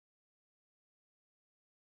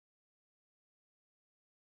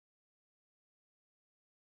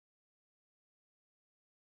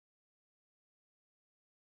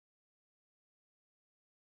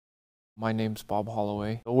My name's Bob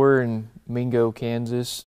Holloway. We're in Mingo,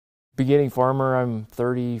 Kansas. Beginning farmer, I'm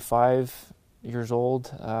 35 years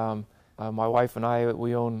old. My wife and I,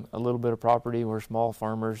 we own a little bit of property. We're small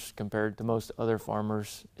farmers compared to most other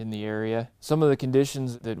farmers in the area. Some of the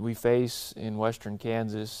conditions that we face in western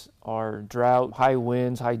Kansas are drought, high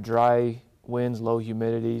winds, high dry winds, low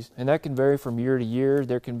humidities, and that can vary from year to year.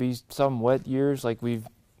 There can be some wet years like we've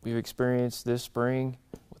experienced this spring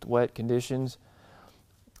with wet conditions.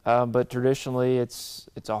 But traditionally, it's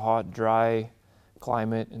a hot, dry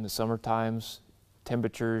climate in the summer times.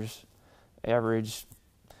 Temperatures average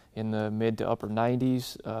in the mid to upper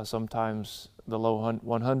 90s. Sometimes the low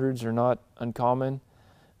 100s are not uncommon.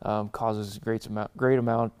 Causes great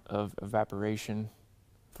amount of evaporation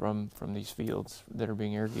from these fields that are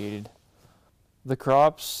being irrigated. The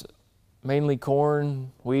crops, mainly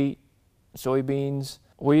corn, wheat, soybeans.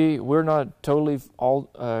 We're not totally all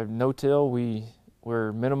no-till.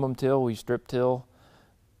 We're minimum till. We strip till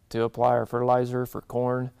to apply our fertilizer for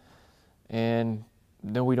corn, and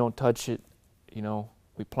then we don't touch it.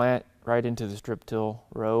 We plant right into the strip till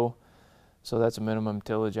row, so that's a minimum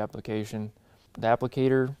tillage application. The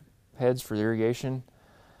applicator heads for the irrigation.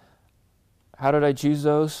 How did I choose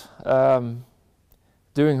those?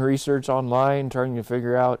 Doing research online, trying to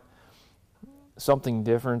figure out something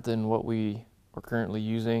different than what we are currently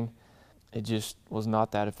using. It just was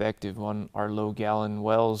not that effective on our low gallon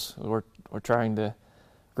wells. We're trying to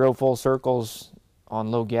grow full circles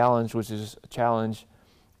on low gallons, which is a challenge.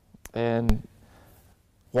 And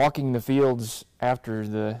walking the fields after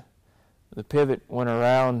the pivot went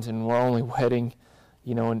around, and we're only wetting,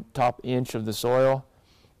 in top inch of the soil.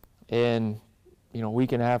 And, a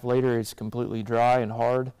week and a half later, it's completely dry and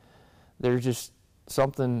hard. There's just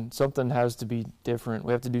something has to be different.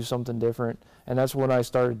 We have to do something different. And that's when I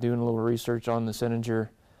started doing a little research on the Senninger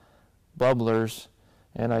bubblers,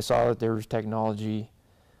 and I saw that there was technology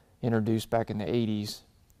introduced back in the 80s.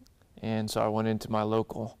 And so I went into my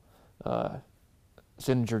local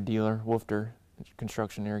Senninger dealer, Wolfter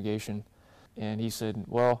Construction Irrigation, and he said,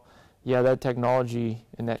 well, yeah, that technology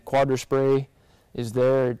and that quadra spray is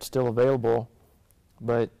there, it's still available,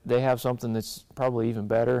 but they have something that's probably even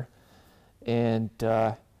better. And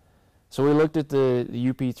so we looked at the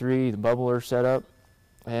UP3, the bubbler setup,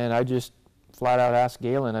 and I just flat out asked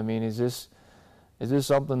Galen, is this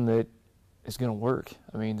something that is going to work?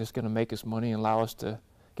 This is going to make us money and allow us to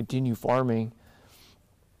continue farming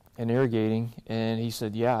and irrigating? And he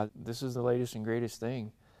said, yeah, this is the latest and greatest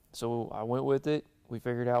thing. So I went with it. We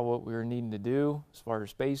figured out what we were needing to do as far as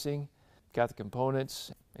spacing, got the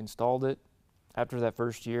components, installed it. After that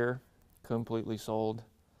first year, completely sold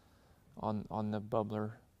on the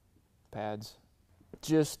bubbler pads.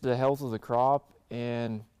 Just the health of the crop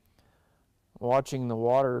and watching the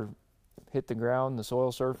water hit the ground, the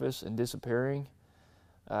soil surface, and disappearing,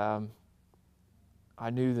 I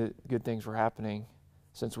knew that good things were happening.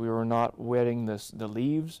 Since we were not wetting the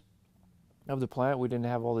leaves of the plant, we didn't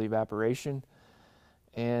have all the evaporation,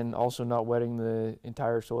 and also not wetting the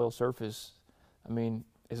entire soil surface.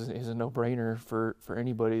 Is a no-brainer for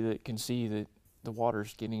anybody that can see that the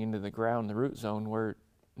water's getting into the ground, the root zone, where it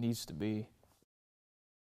needs to be.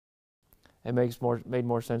 It made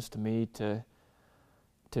more sense to me to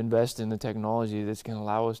invest in the technology that's going to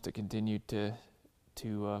allow us to continue to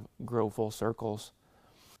grow full circles.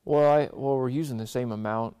 Well, we're using the same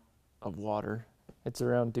amount of water. It's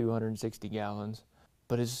around 260 gallons,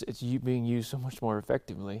 but it's being used so much more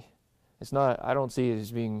effectively. It's not. I don't see it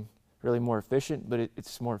as being really more efficient, but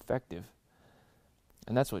it's more effective,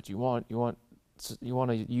 and that's what you want. You want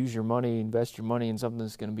to use your money, invest your money in something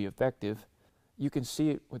that's going to be effective. You can see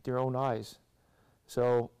it with your own eyes,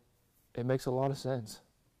 so it makes a lot of sense.